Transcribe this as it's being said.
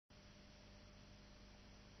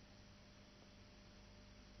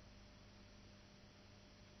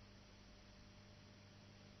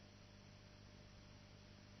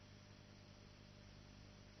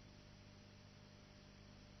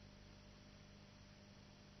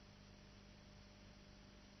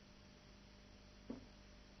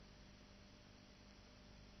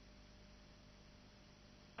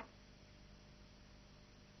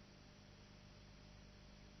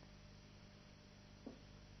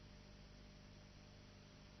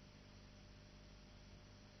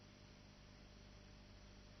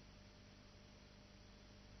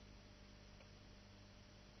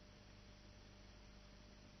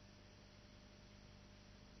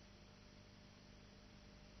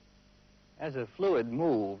As a fluid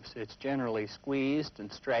moves, it's generally squeezed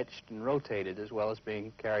and stretched and rotated as well as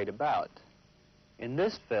being carried about. In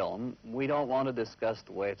this film, we don't want to discuss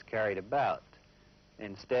the way it's carried about.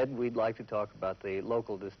 Instead, we'd like to talk about the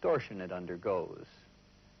local distortion it undergoes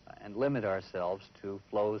and limit ourselves to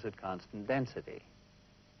flows at constant density.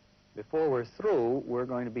 Before we're through, we're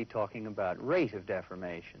going to be talking about rate of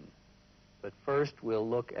deformation. But first, we'll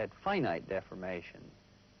look at finite deformation.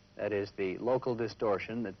 That is, the local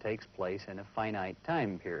distortion that takes place in a finite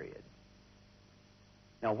time period.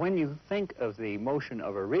 Now, when you think of the motion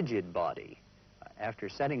of a rigid body, after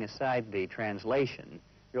setting aside the translation,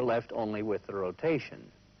 you're left only with the rotation.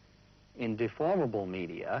 In deformable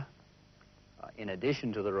media, in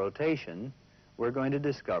addition to the rotation, we're going to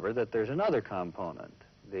discover that there's another component,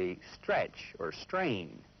 the stretch or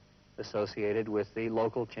strain associated with the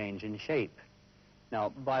local change in shape. Now,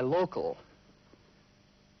 by local,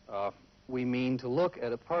 we mean to look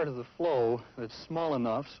at a part of the flow that's small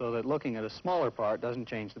enough so that looking at a smaller part doesn't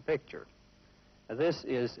change the picture. Now, this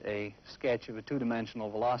is a sketch of a two-dimensional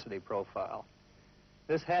velocity profile.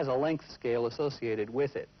 This has a length scale associated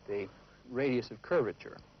with it, the radius of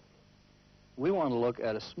curvature. We want to look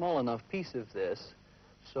at a small enough piece of this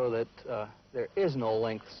so that there is no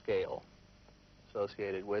length scale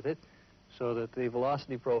associated with it, so that the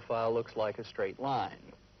velocity profile looks like a straight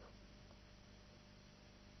line.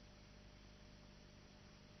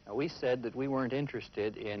 Now, we said that we weren't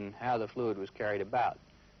interested in how the fluid was carried about.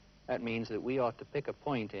 That means that we ought to pick a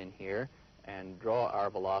point in here and draw our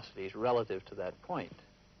velocities relative to that point.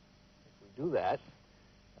 If we do that,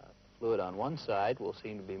 the fluid on one side will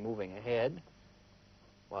seem to be moving ahead,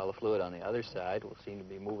 while the fluid on the other side will seem to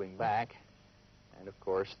be moving back, and of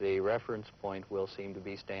course the reference point will seem to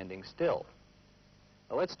be standing still.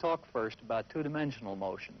 Now, let's talk first about two-dimensional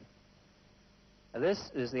motion. Now,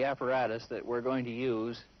 this is the apparatus that we're going to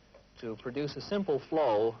use to produce a simple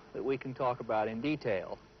flow that we can talk about in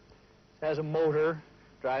detail. It has a motor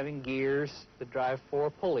driving gears that drive 4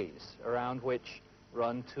 pulleys around which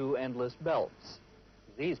run 2 endless belts.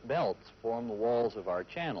 These belts form the walls of our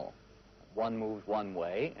channel. One moves one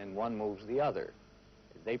way and one moves the other.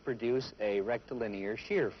 They produce a rectilinear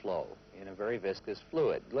shear flow in a very viscous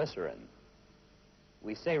fluid, glycerin.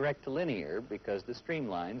 We say rectilinear because the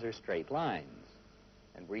streamlines are straight lines,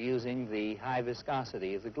 and we're using the high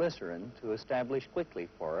viscosity of the glycerin to establish quickly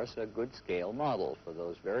for us a good scale model for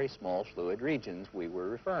those very small fluid regions we were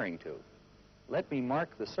referring to. Let me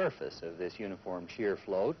mark the surface of this uniform shear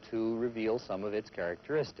flow to reveal some of its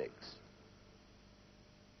characteristics.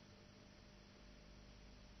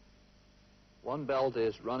 One belt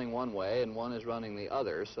is running one way and one is running the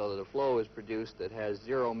other, so that a flow is produced that has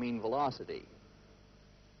 0 mean velocity.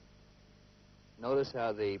 Notice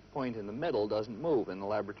how the point in the middle doesn't move in the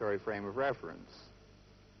laboratory frame of reference.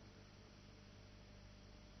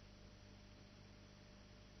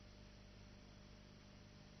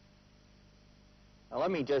 Now, let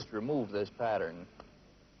me just remove this pattern.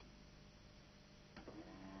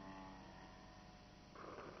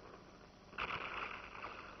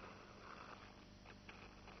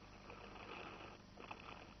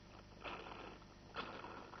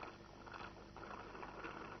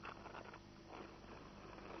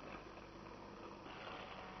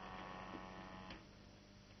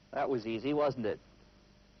 That was easy, wasn't it?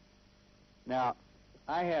 Now,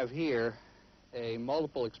 I have here a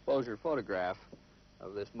multiple exposure photograph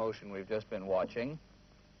of this motion we've just been watching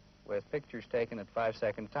with pictures taken at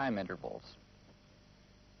 5-second time intervals.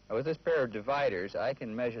 Now, with this pair of dividers, I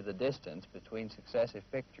can measure the distance between successive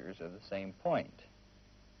pictures of the same point.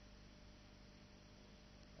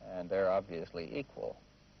 And they're obviously equal.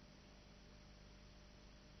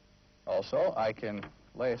 Also, I can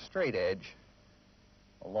lay a straight edge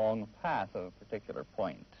along the path of a particular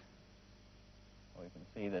point. We can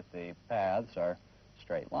see that the paths are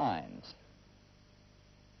straight lines.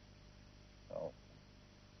 So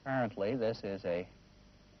apparently this is a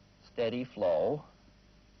steady flow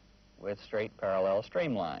with straight parallel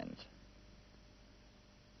streamlines,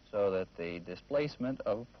 so that the displacement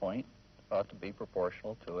of a point ought to be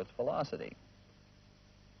proportional to its velocity.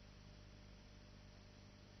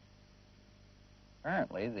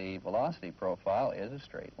 Apparently, the velocity profile is a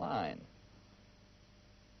straight line.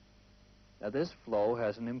 Now, this flow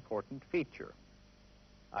has an important feature.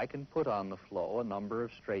 I can put on the flow a number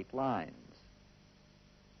of straight lines.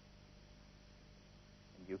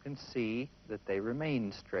 And you can see that they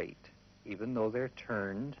remain straight, even though they're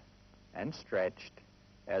turned and stretched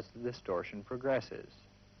as the distortion progresses.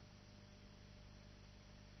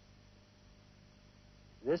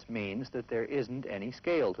 This means that there isn't any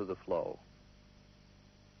scale to the flow.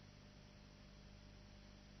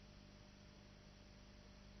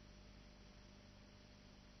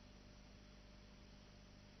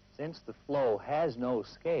 Since the flow has no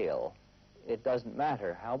scale, it doesn't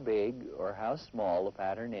matter how big or how small the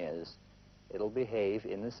pattern is, it'll behave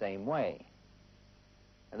in the same way.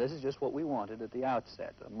 And this is just what we wanted at the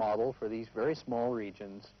outset, a model for these very small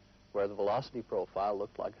regions where the velocity profile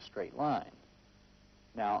looked like a straight line.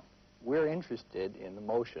 Now, we're interested in the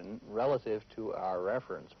motion relative to our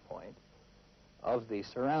reference point of the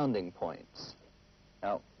surrounding points.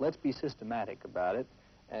 Now, let's be systematic about it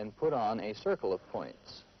and put on a circle of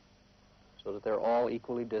points so that they're all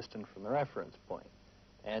equally distant from the reference point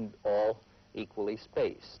and all equally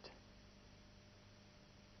spaced.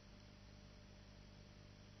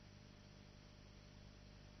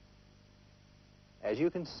 As you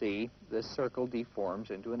can see, this circle deforms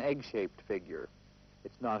into an egg-shaped figure.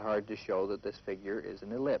 It's not hard to show that this figure is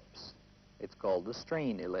an ellipse. It's called the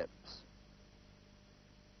strain ellipse.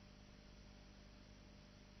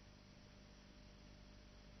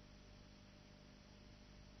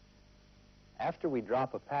 After we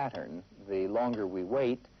drop a pattern, the longer we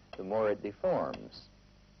wait, the more it deforms.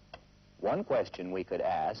 One question we could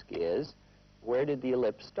ask is, where did the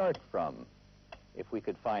ellipse start from? If we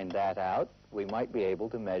could find that out, we might be able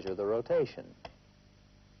to measure the rotation.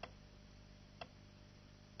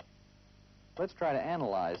 Let's try to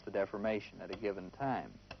analyze the deformation at a given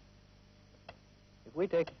time. If we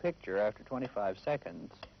take a picture after 25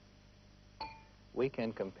 seconds, we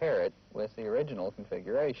can compare it with the original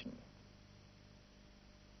configuration.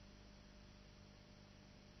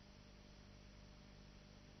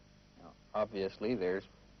 Now, obviously, there's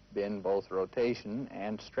been both rotation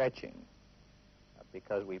and stretching.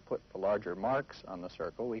 Because we put the larger marks on the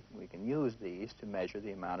circle, we can use these to measure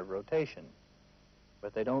the amount of rotation.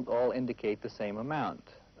 But they don't all indicate the same amount.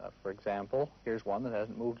 For example, here's one that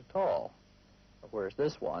hasn't moved at all, whereas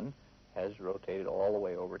this one has rotated all the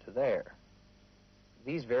way over to there.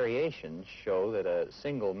 These variations show that a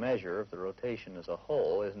single measure of the rotation as a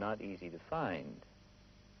whole is not easy to find.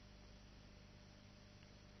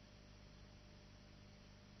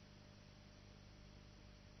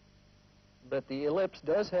 But the ellipse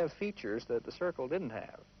does have features that the circle didn't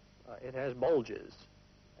have. It has bulges,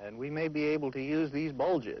 and we may be able to use these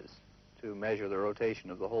bulges to measure the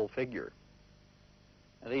rotation of the whole figure.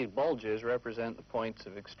 Now, these bulges represent the points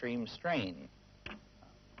of extreme strain.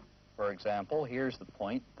 For example, here's the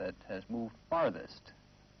point that has moved farthest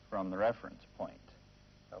from the reference point,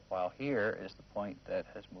 while here is the point that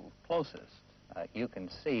has moved closest. You can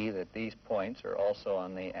see that these points are also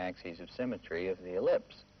on the axes of symmetry of the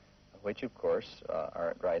ellipse, which, of course, are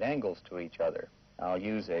at right angles to each other. I'll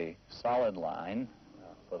use a solid line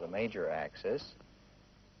for the major axis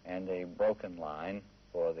and a broken line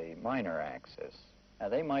for the minor axis. Now,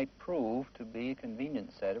 they might prove to be a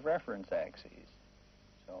convenient set of reference axes,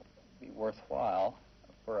 so it would be worthwhile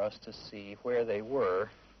for us to see where they were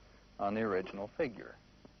on the original figure.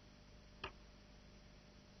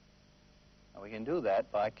 Now, we can do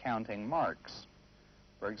that by counting marks.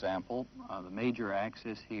 For example, the major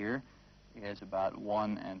axis here is about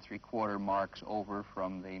 1 3/4 marks over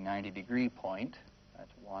from the 90-degree point.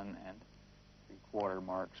 That's 1 3/4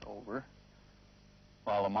 marks over.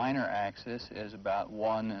 While the minor axis is about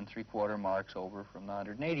 1 3/4 marks over from the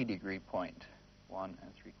 180-degree point. 1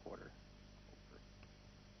 3/4 over.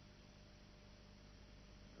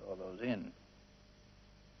 Draw those in.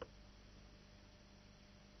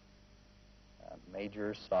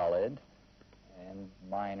 Major solid and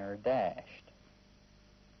minor dashed.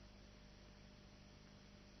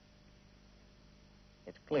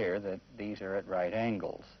 It's clear that these are at right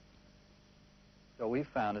angles. So we've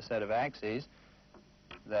found a set of axes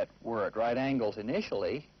that were at right angles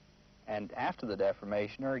initially, and after the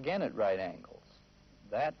deformation are again at right angles.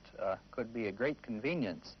 That could be a great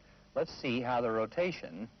convenience. Let's see how the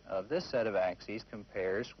rotation of this set of axes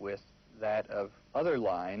compares with that of other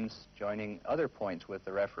lines joining other points with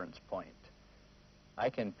the reference point. I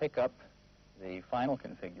can pick up the final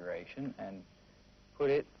configuration and put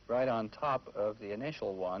it right on top of the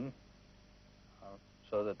initial one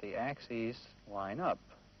so that the axes line up.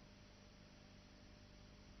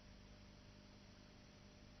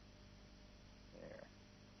 There.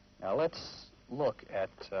 Now let's look at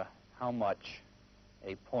how much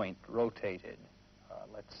a point rotated.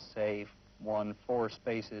 Let's say 4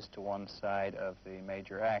 spaces to one side of the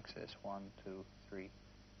major axis. 1, 2, 3,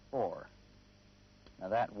 4. Now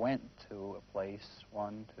that went to a place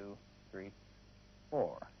 1, 2, 3,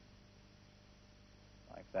 4,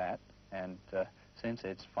 like that. And since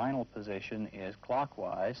its final position is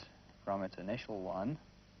clockwise from its initial one,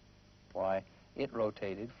 why, it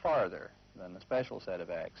rotated farther than the special set of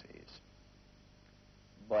axes.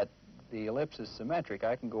 But the ellipse is symmetric.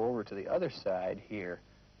 I can go over to the other side here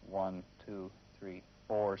 1, 2, 3,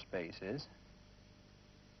 4 spaces.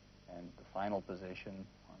 And the final position,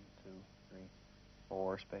 1, 2, 3,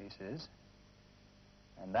 4 spaces.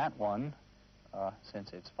 And that one,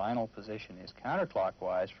 since its final position is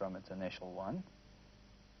counterclockwise from its initial one,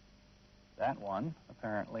 that one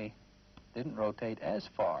apparently didn't rotate as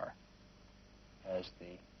far as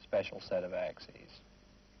the special set of axes.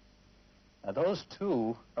 Now those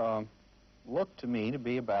two look to me to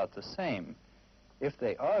be about the same. If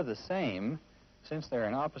they are the same, since they're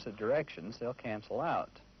in opposite directions, they'll cancel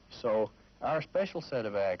out. So our special set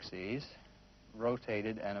of axes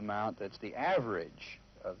rotated an amount that's the average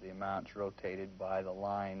of the amounts rotated by the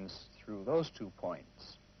lines through those 2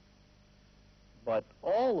 points. But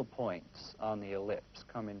all the points on the ellipse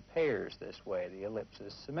come in pairs this way. The ellipse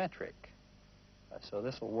is symmetric. So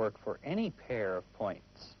this will work for any pair of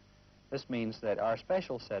points. This means that our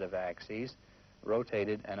special set of axes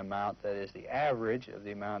rotated an amount that is the average of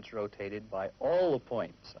the amounts rotated by all the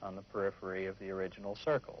points on the periphery of the original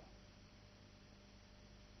circle.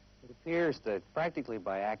 It appears that practically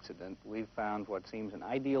by accident we've found what seems an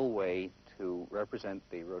ideal way to represent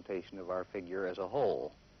the rotation of our figure as a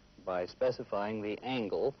whole by specifying the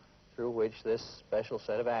angle through which this special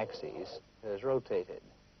set of axes has rotated.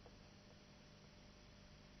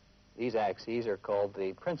 These axes are called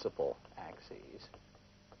the principal axes.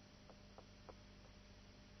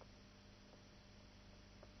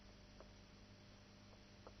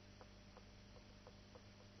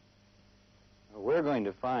 We're going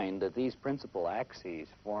to find that these principal axes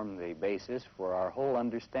form the basis for our whole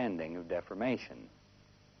understanding of deformation.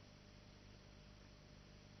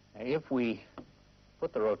 If we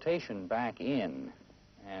put the rotation back in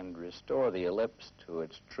and restore the ellipse to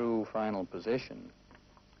its true final position,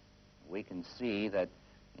 we can see that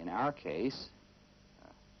in our case,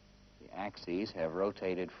 the axes have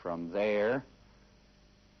rotated from there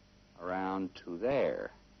around to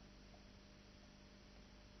there,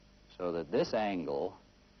 so that this angle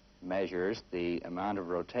measures the amount of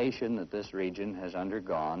rotation that this region has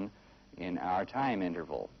undergone in our time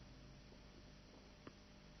interval.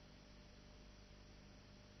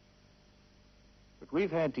 But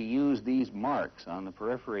we've had to use these marks on the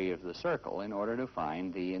periphery of the circle in order to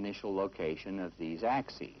find the initial location of these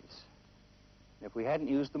axes. If we hadn't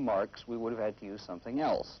used the marks, we would have had to use something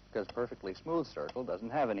else, because a perfectly smooth circle doesn't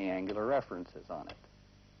have any angular references on it.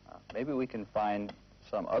 Maybe we can find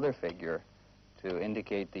some other figure to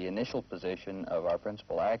indicate the initial position of our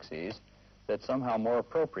principal axes that's somehow more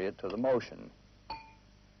appropriate to the motion.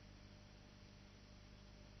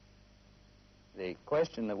 The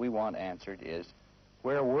question that we want answered is,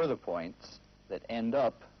 where were the points that end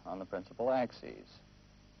up on the principal axes?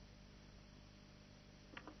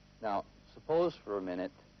 Now, suppose for a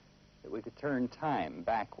minute that we could turn time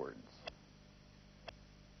backwards.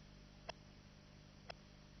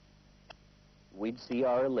 We'd see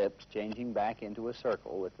our ellipse changing back into a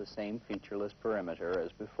circle with the same featureless perimeter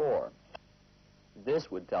as before. This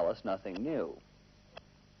would tell us nothing new.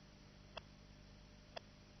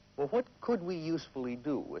 Well, what could we usefully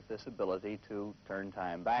do with this ability to turn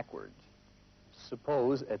time backwards?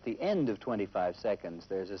 Suppose at the end of 25 seconds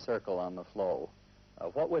there's a circle on the flow.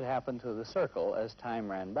 What would happen to the circle as time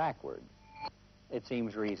ran backward? It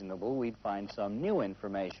seems reasonable we'd find some new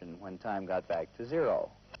information when time got back to zero.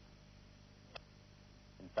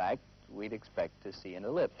 In fact, we'd expect to see an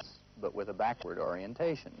ellipse, but with a backward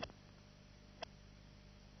orientation.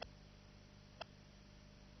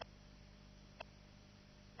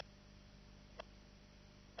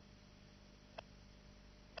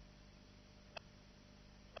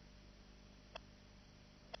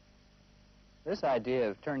 This idea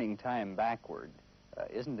of turning time backward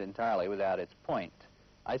isn't entirely without its point.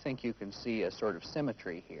 I think you can see a sort of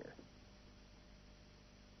symmetry here.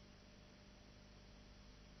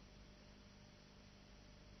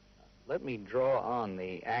 Let me draw on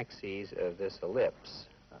the axes of this ellipse.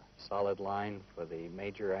 A solid line for the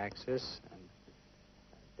major axis and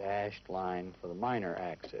a dashed line for the minor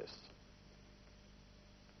axis.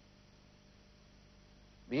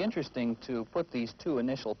 It'd be interesting to put these two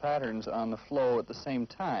initial patterns on the flow at the same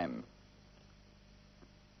time.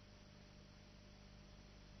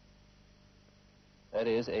 That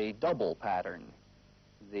is a double pattern.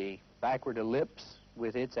 The backward ellipse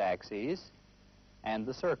with its axes and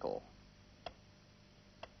the circle.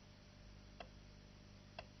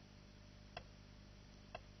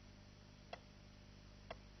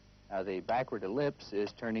 Now the backward ellipse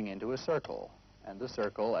is turning into a circle, and the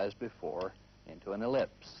circle, as before, into an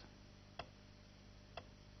ellipse.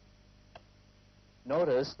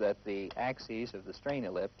 Notice that the axes of the strain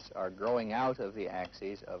ellipse are growing out of the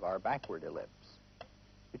axes of our backward ellipse.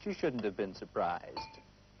 But you shouldn't have been surprised.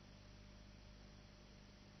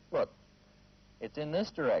 Look, it's in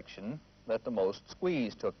this direction that the most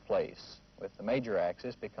squeeze took place, with the major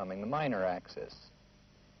axis becoming the minor axis.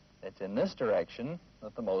 It's in this direction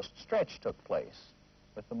that the most stretch took place,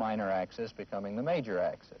 with the minor axis becoming the major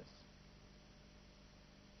axis.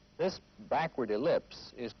 This backward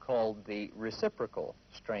ellipse is called the reciprocal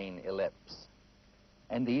strain ellipse,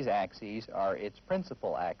 and these axes are its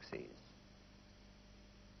principal axes.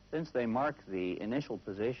 Since they mark the initial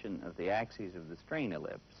position of the axes of the strain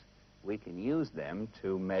ellipse, we can use them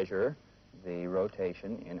to measure the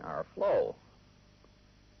rotation in our flow.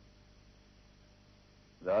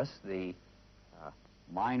 Thus, the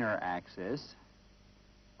minor axis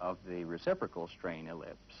of the reciprocal strain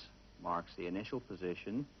ellipse marks the initial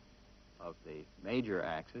position of the major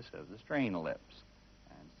axis of the strain ellipse.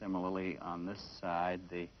 And similarly, on this side,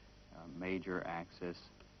 the major axis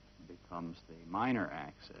becomes the minor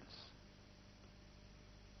axis.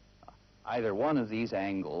 Either one of these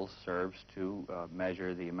angles serves to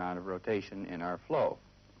measure the amount of rotation in our flow.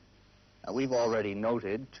 Now, we've already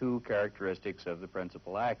noted two characteristics of the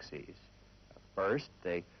principal axes. First,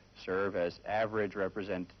 they serve as average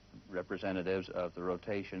representatives of the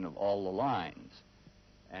rotation of all the lines.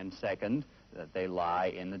 And second, that they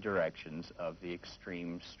lie in the directions of the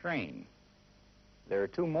extreme strain. There are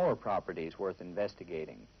two more properties worth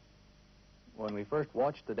investigating. When we first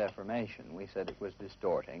watched the deformation, we said it was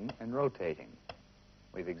distorting and rotating.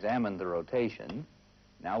 We've examined the rotation.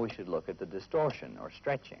 Now we should look at the distortion, or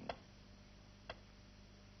stretching.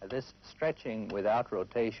 This stretching without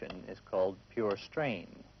rotation is called pure strain.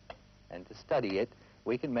 And to study it,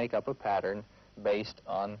 we can make up a pattern based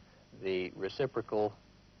on the reciprocal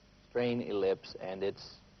strain ellipse and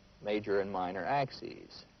its major and minor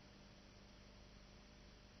axes.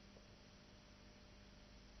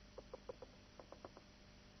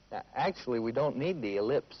 Now, actually, we don't need the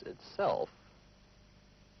ellipse itself.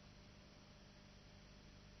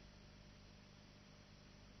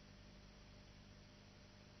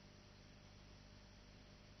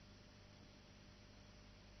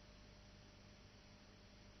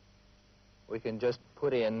 We can just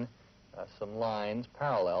put in some lines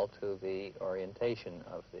parallel to the orientation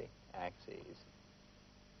of the axes.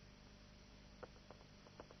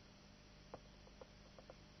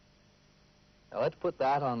 Now let's put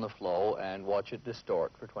that on the flow and watch it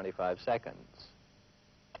distort for 25 seconds.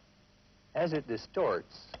 As it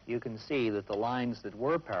distorts, you can see that the lines that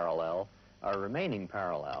were parallel are remaining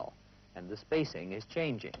parallel, and the spacing is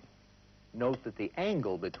changing. Note that the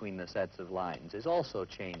angle between the sets of lines is also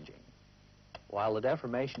changing. While the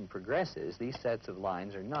deformation progresses, these sets of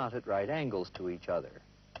lines are not at right angles to each other.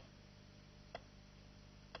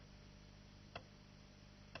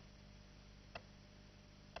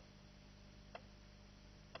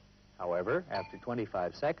 However, after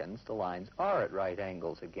 25 seconds, the lines are at right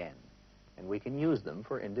angles again, and we can use them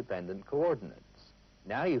for independent coordinates.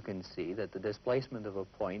 Now you can see that the displacement of a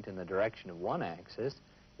point in the direction of one axis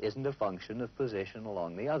isn't a function of position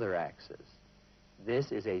along the other axis.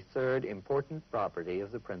 This is a third important property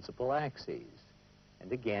of the principal axes,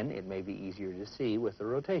 and again, it may be easier to see with the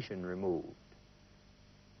rotation removed.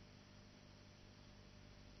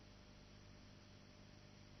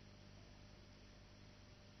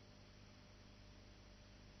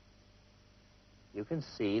 You can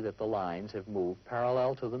see that the lines have moved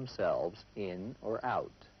parallel to themselves in or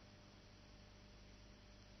out.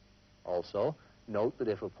 Also, note that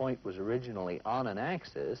if a point was originally on an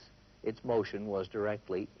axis, its motion was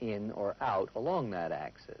directly in or out along that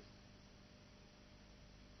axis.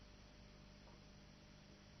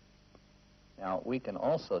 Now, we can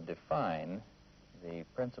also define the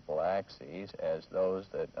principal axes as those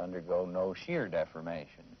that undergo no shear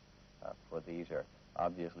deformation, for these are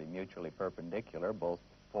obviously mutually perpendicular both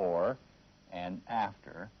before and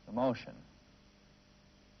after the motion.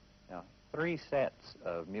 Now, three sets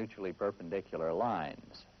of mutually perpendicular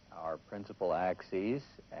lines, our principal axes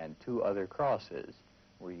and two other crosses,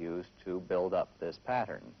 were used to build up this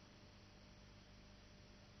pattern.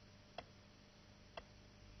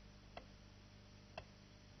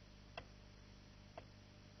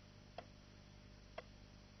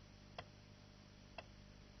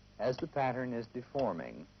 As the pattern is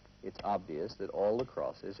deforming, it's obvious that all the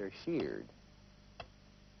crosses are sheared.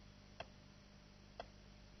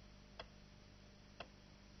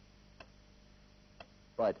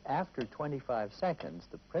 But after 25 seconds,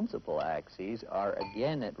 the principal axes are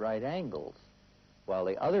again at right angles, while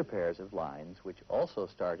the other pairs of lines, which also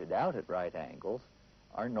started out at right angles,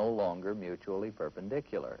 are no longer mutually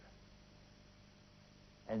perpendicular.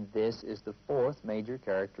 And this is the fourth major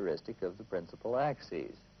characteristic of the principal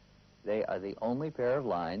axes. They are the only pair of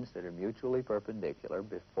lines that are mutually perpendicular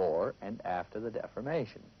before and after the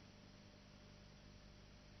deformation.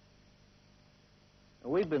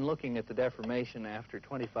 We've been looking at the deformation after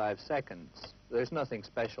 25 seconds. There's nothing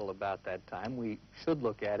special about that time. We should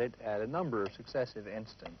look at it at a number of successive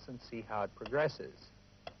instants and see how it progresses.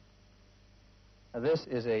 Now, this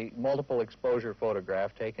is a multiple exposure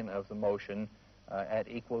photograph taken of the motion at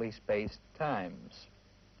equally spaced times.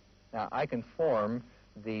 Now, I can form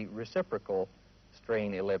the reciprocal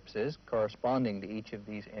strain ellipses corresponding to each of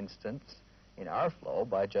these instants in our flow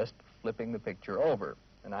by just flipping the picture over.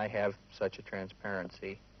 And I have such a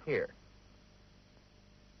transparency here.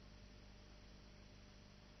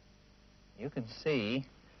 You can see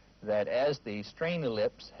that as the strain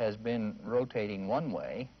ellipse has been rotating one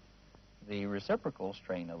way, the reciprocal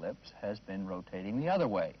strain ellipse has been rotating the other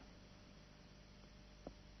way.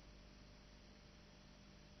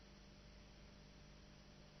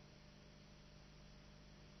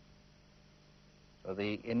 So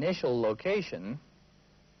the initial location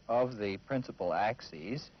of the principal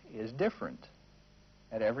axes is different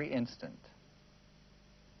at every instant.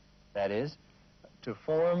 That is, to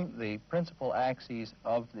form the principal axes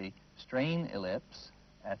of the strain ellipse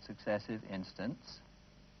at successive instants,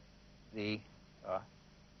 the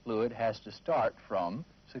fluid has to start from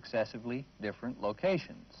successively different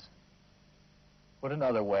locations. Put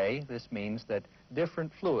another way, this means that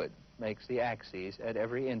different fluid makes the axes at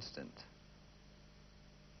every instant.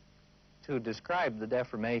 To describe the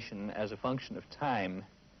deformation as a function of time,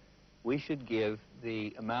 we should give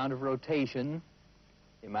the amount of rotation,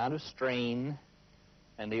 the amount of strain,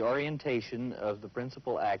 and the orientation of the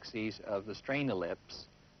principal axes of the strain ellipse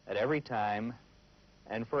at every time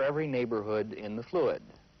and for every neighborhood in the fluid.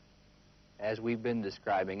 As we've been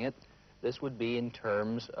describing it, this would be in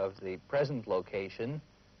terms of the present location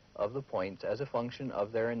of the points as a function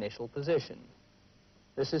of their initial position.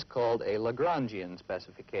 This is called a Lagrangian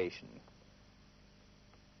specification.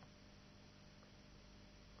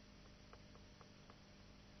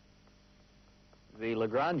 The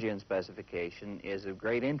Lagrangian specification is of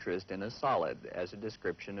great interest in a solid as a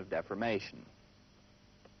description of deformation.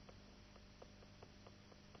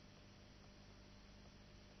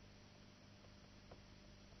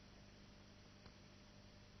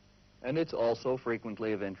 And it's also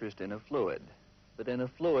frequently of interest in a fluid. But in a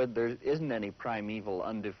fluid, there isn't any primeval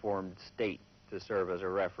undeformed state to serve as a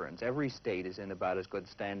reference. Every state is in about as good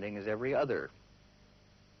standing as every other.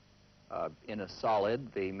 In a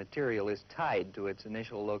solid, the material is tied to its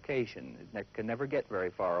initial location. It can never get very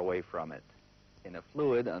far away from it. In a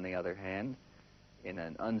fluid, on the other hand, in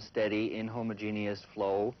an unsteady, inhomogeneous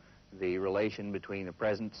flow, the relation between the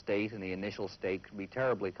present state and the initial state can be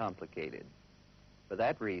terribly complicated. For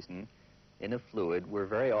that reason, in a fluid, we're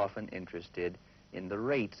very often interested in the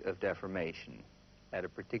rate of deformation at a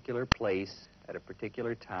particular place, at a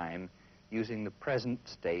particular time, using the present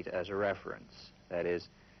state as a reference. That is,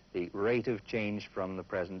 the rate of change from the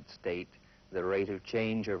present state, the rate of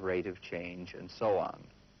change, and so on.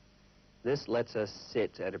 This lets us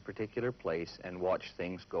sit at a particular place and watch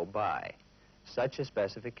things go by. Such a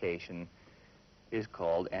specification is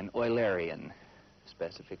called an Eulerian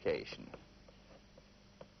specification.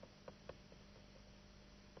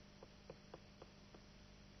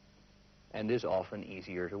 And is often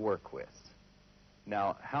easier to work with.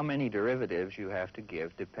 Now, how many derivatives you have to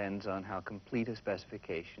give depends on how complete a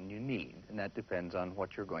specification you need, and that depends on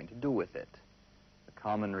what you're going to do with it. The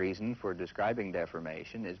common reason for describing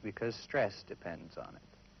deformation is because stress depends on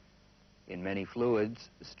it. In many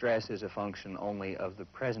fluids, stress is a function only of the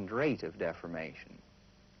present rate of deformation.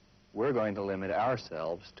 We're going to limit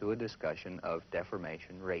ourselves to a discussion of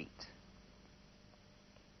deformation rate.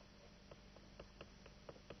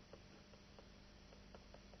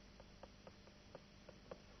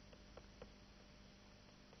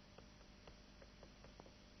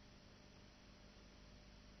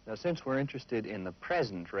 Now, since we're interested in the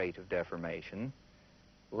present rate of deformation,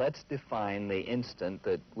 let's define the instant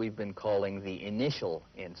that we've been calling the initial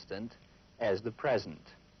instant as the present.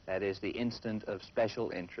 That is, the instant of special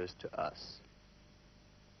interest to us.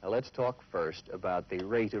 Now, let's talk first about the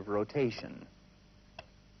rate of rotation.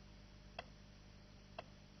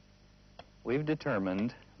 We've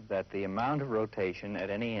determined that the amount of rotation at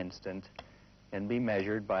any instant can be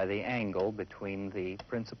measured by the angle between the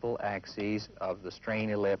principal axes of the strain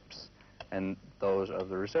ellipse and those of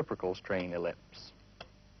the reciprocal strain ellipse.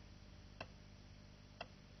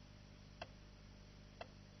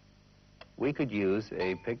 We could use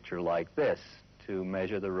a picture like this to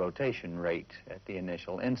measure the rotation rate at the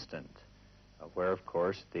initial instant. where, of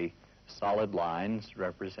course, the solid lines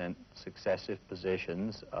represent successive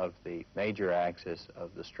positions of the major axis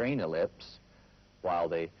of the strain ellipse, while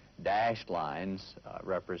the dashed lines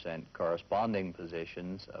represent corresponding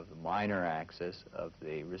positions of the minor axis of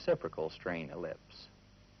the reciprocal strain ellipse.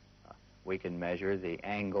 We can measure the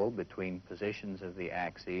angle between positions of the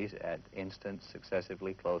axes at instants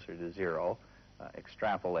successively closer to zero,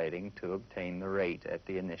 extrapolating to obtain the rate at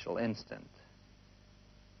the initial instant.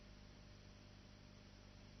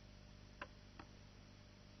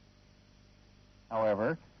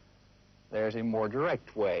 However, there's a more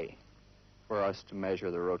direct way for us to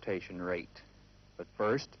measure the rotation rate. But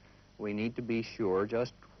first, we need to be sure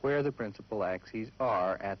just where the principal axes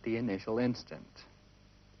are at the initial instant.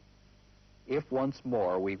 If once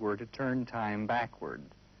more we were to turn time backward,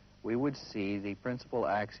 we would see the principal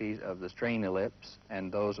axes of the strain ellipse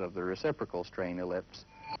and those of the reciprocal strain ellipse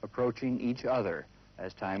approaching each other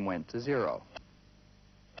as time went to zero.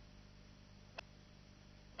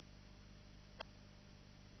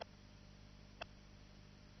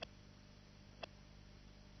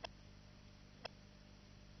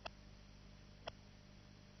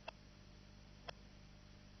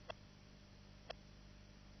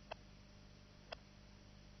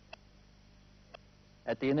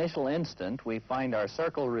 At the initial instant, we find our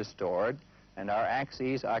circle restored and our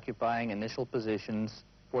axes occupying initial positions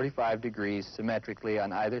 45 degrees symmetrically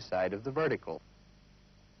on either side of the vertical.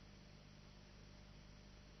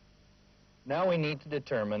 Now we need to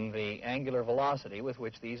determine the angular velocity with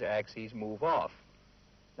which these axes move off.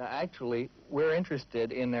 Now actually, we're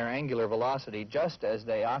interested in their angular velocity just as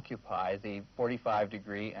they occupy the 45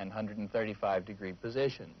 degree and 135 degree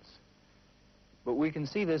positions. But we can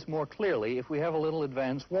see this more clearly if we have a little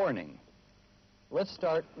advance warning. Let's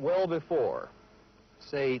start well before,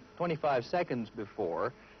 say 25 seconds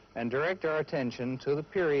before, and direct our attention to the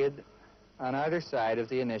period on either side of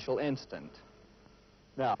the initial instant.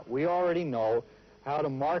 Now, we already know how to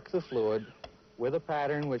mark the fluid with a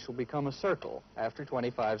pattern which will become a circle after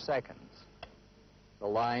 25 seconds. The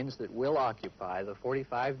lines that will occupy the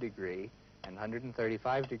 45 degree and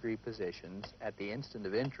 135 degree positions at the instant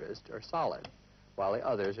of interest are solid, while the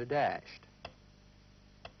others are dashed.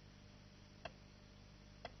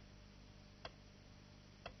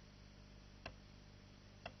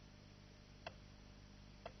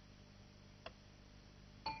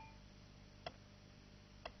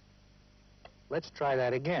 Let's try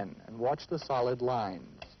that again and watch the solid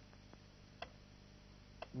lines.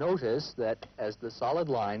 Notice that as the solid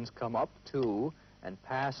lines come up to and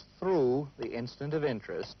pass through the instant of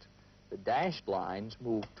interest, the dashed lines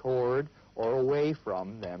move toward or away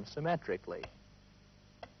from them symmetrically.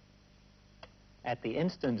 At the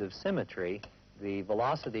instant of symmetry, the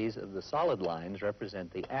velocities of the solid lines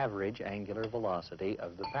represent the average angular velocity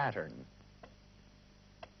of the pattern.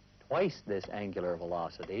 Twice this angular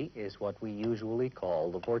velocity is what we usually call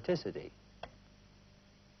the vorticity.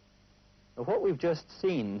 Now, what we've just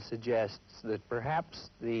seen suggests that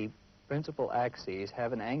perhaps the principal axes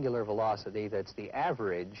have an angular velocity that's the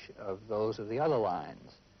average of those of the other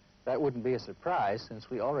lines. That wouldn't be a surprise, since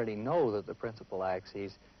we already know that the principal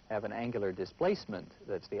axes have an angular displacement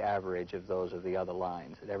that's the average of those of the other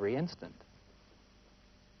lines at every instant.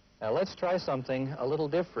 Now let's try something a little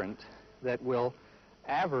different that will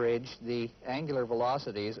average the angular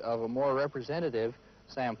velocities of a more representative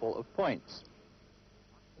sample of points.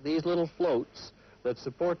 These little floats that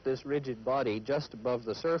support this rigid body just above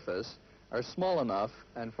the surface are small enough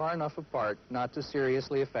and far enough apart not to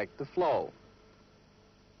seriously affect the flow.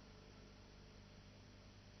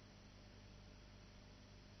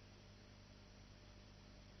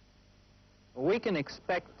 We can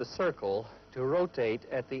expect the circle to rotate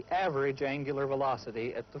at the average angular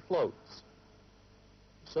velocity at the floats,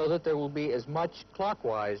 so that there will be as much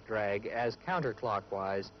clockwise drag as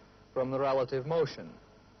counterclockwise from the relative motion.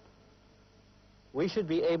 We should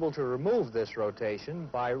be able to remove this rotation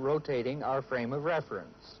by rotating our frame of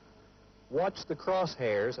reference. Watch the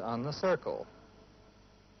crosshairs on the circle.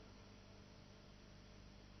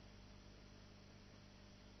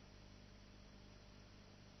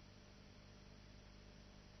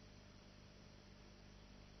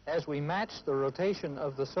 As we match the rotation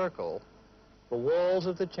of the circle, the walls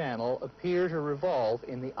of the channel appear to revolve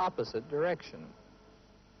in the opposite direction.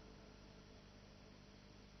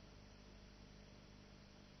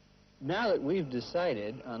 Now that we've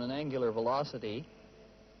decided on an angular velocity,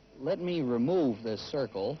 let me remove this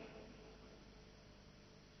circle.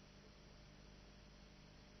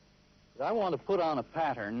 I want to put on a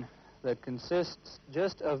pattern that consists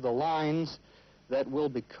just of the lines that will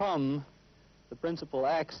become the principal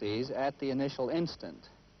axes at the initial instant.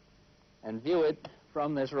 and view it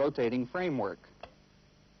from this rotating framework.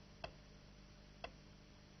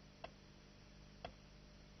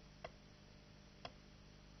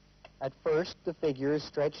 At first, the figure is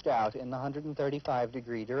stretched out in the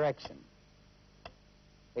 135-degree direction.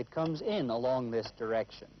 It comes in along this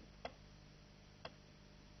direction.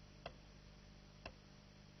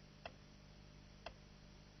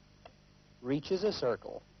 Reaches a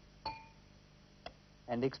circle,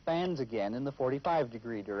 and expands again in the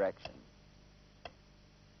 45-degree direction.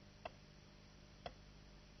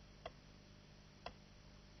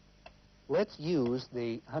 Let's use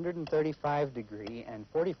the 135-degree and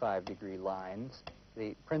 45-degree lines,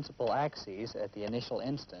 the principal axes at the initial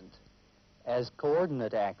instant, as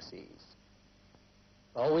coordinate axes.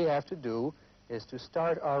 All we have to do is to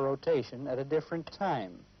start our rotation at a different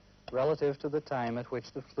time relative to the time at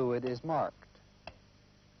which the fluid is marked.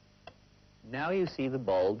 Now you see the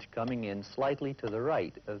bulge coming in slightly to the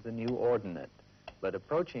right of the new ordinate, but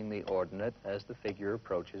approaching the ordinate as the figure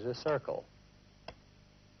approaches a circle.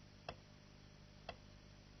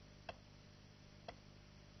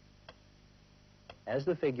 As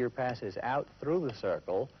the figure passes out through the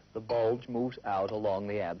circle, the bulge moves out along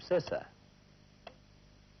the abscissa.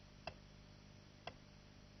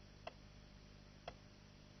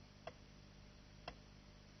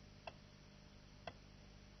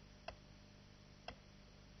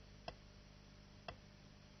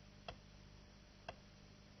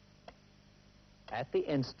 At the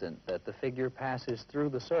instant that the figure passes through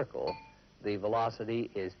the circle, the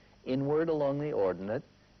velocity is inward along the ordinate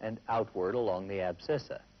and outward along the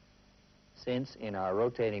abscissa. Since in our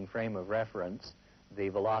rotating frame of reference, the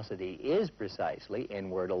velocity is precisely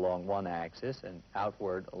inward along one axis and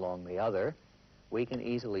outward along the other, we can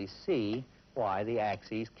easily see why the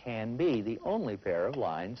axes can be the only pair of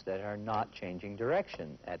lines that are not changing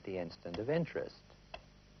direction at the instant of interest.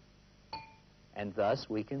 And thus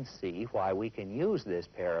we can see why we can use this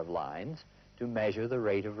pair of lines to measure the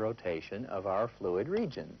rate of rotation of our fluid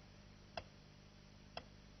region.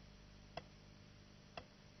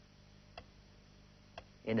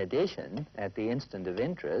 In addition, at the instant of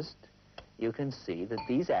interest, you can see that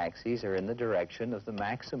these axes are in the direction of the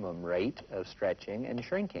maximum rate of stretching and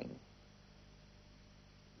shrinking.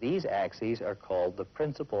 These axes are called the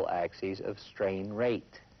principal axes of strain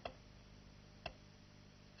rate.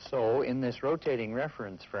 So, in this rotating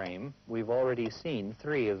reference frame, we've already seen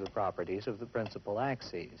three of the properties of the principal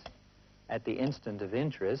axes. At the instant of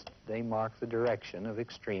interest, they mark the direction of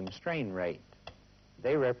extreme strain rate.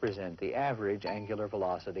 They represent the average angular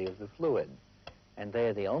velocity of the fluid, and they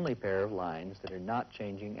are the only pair of lines that are not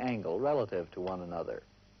changing angle relative to one another.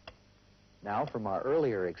 Now, from our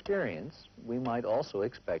earlier experience, we might also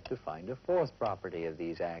expect to find a fourth property of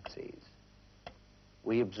these axes.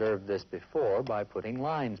 We observed this before by putting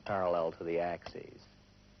lines parallel to the axes.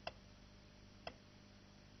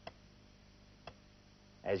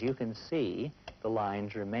 As you can see, the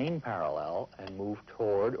lines remain parallel and move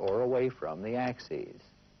toward or away from the axes.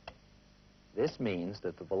 This means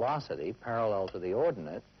that the velocity parallel to the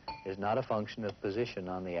ordinate is not a function of position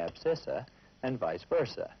on the abscissa, and vice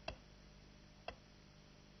versa.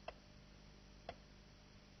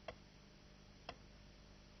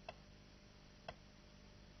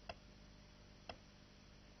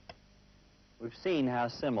 We've seen how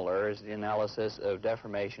similar is the analysis of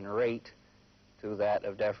deformation rate to that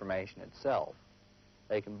of deformation itself.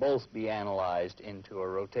 They can both be analyzed into a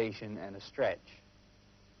rotation and a stretch.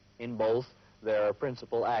 In both, there are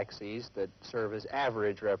principal axes that serve as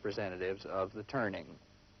average representatives of the turning,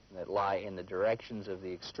 that lie in the directions of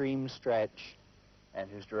the extreme stretch and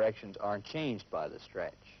whose directions aren't changed by the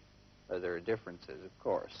stretch. There are differences, of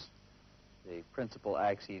course. The principal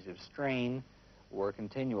axes of strain were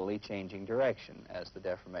continually changing direction as the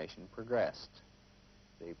deformation progressed.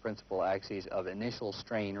 The principal axes of initial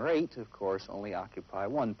strain rate, of course, only occupy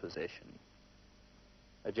one position.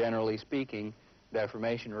 Generally speaking,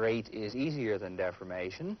 deformation rate is easier than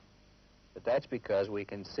deformation, but that's because we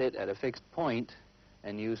can sit at a fixed point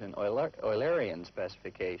and use an Eulerian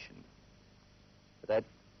specification. But that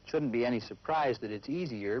shouldn't be any surprise that it's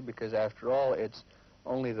easier because, after all, it's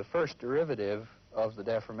only the first derivative of the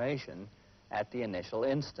deformation at the initial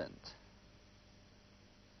instant.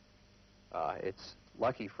 It's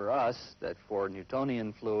lucky for us that for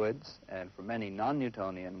Newtonian fluids and for many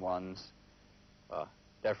non-Newtonian ones,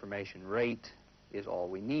 deformation rate is all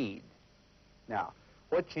we need. Now,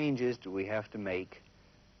 what changes do we have to make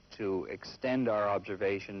to extend our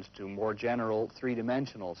observations to more general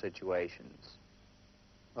three-dimensional situations?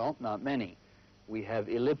 Well, not many. We have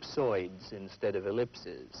ellipsoids instead of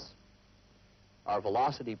ellipses. our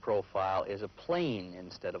velocity profile is a plane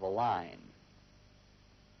instead of a line.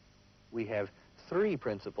 We have three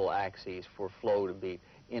principal axes for flow to be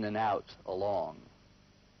in and out along.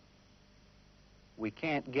 We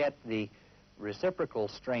can't get the reciprocal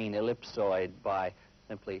strain ellipsoid by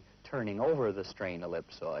simply turning over the strain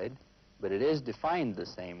ellipsoid, but it is defined the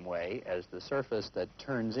same way as the surface that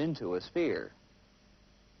turns into a sphere.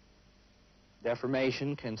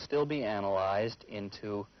 Deformation can still be analyzed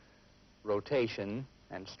into rotation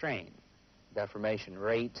and strain. Deformation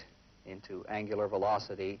rate into angular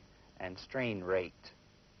velocity and strain rate.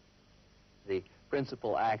 The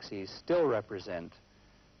principal axes still represent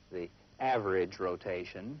the average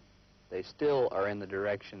rotation. They still are in the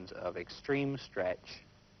directions of extreme stretch,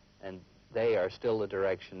 and they are still the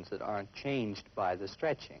directions that aren't changed by the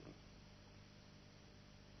stretching.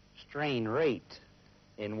 Strain rate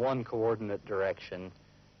in one coordinate direction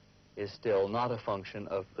is still not a function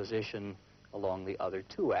of position along the other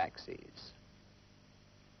two axes.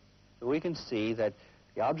 So we can see that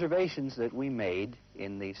the observations that we made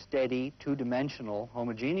in the steady, two-dimensional,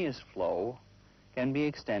 homogeneous flow can be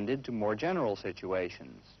extended to more general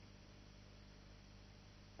situations.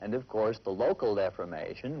 And of course, the local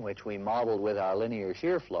deformation, which we modeled with our linear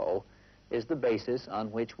shear flow, is the basis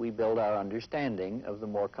on which we build our understanding of the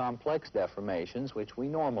more complex deformations which we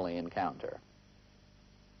normally encounter.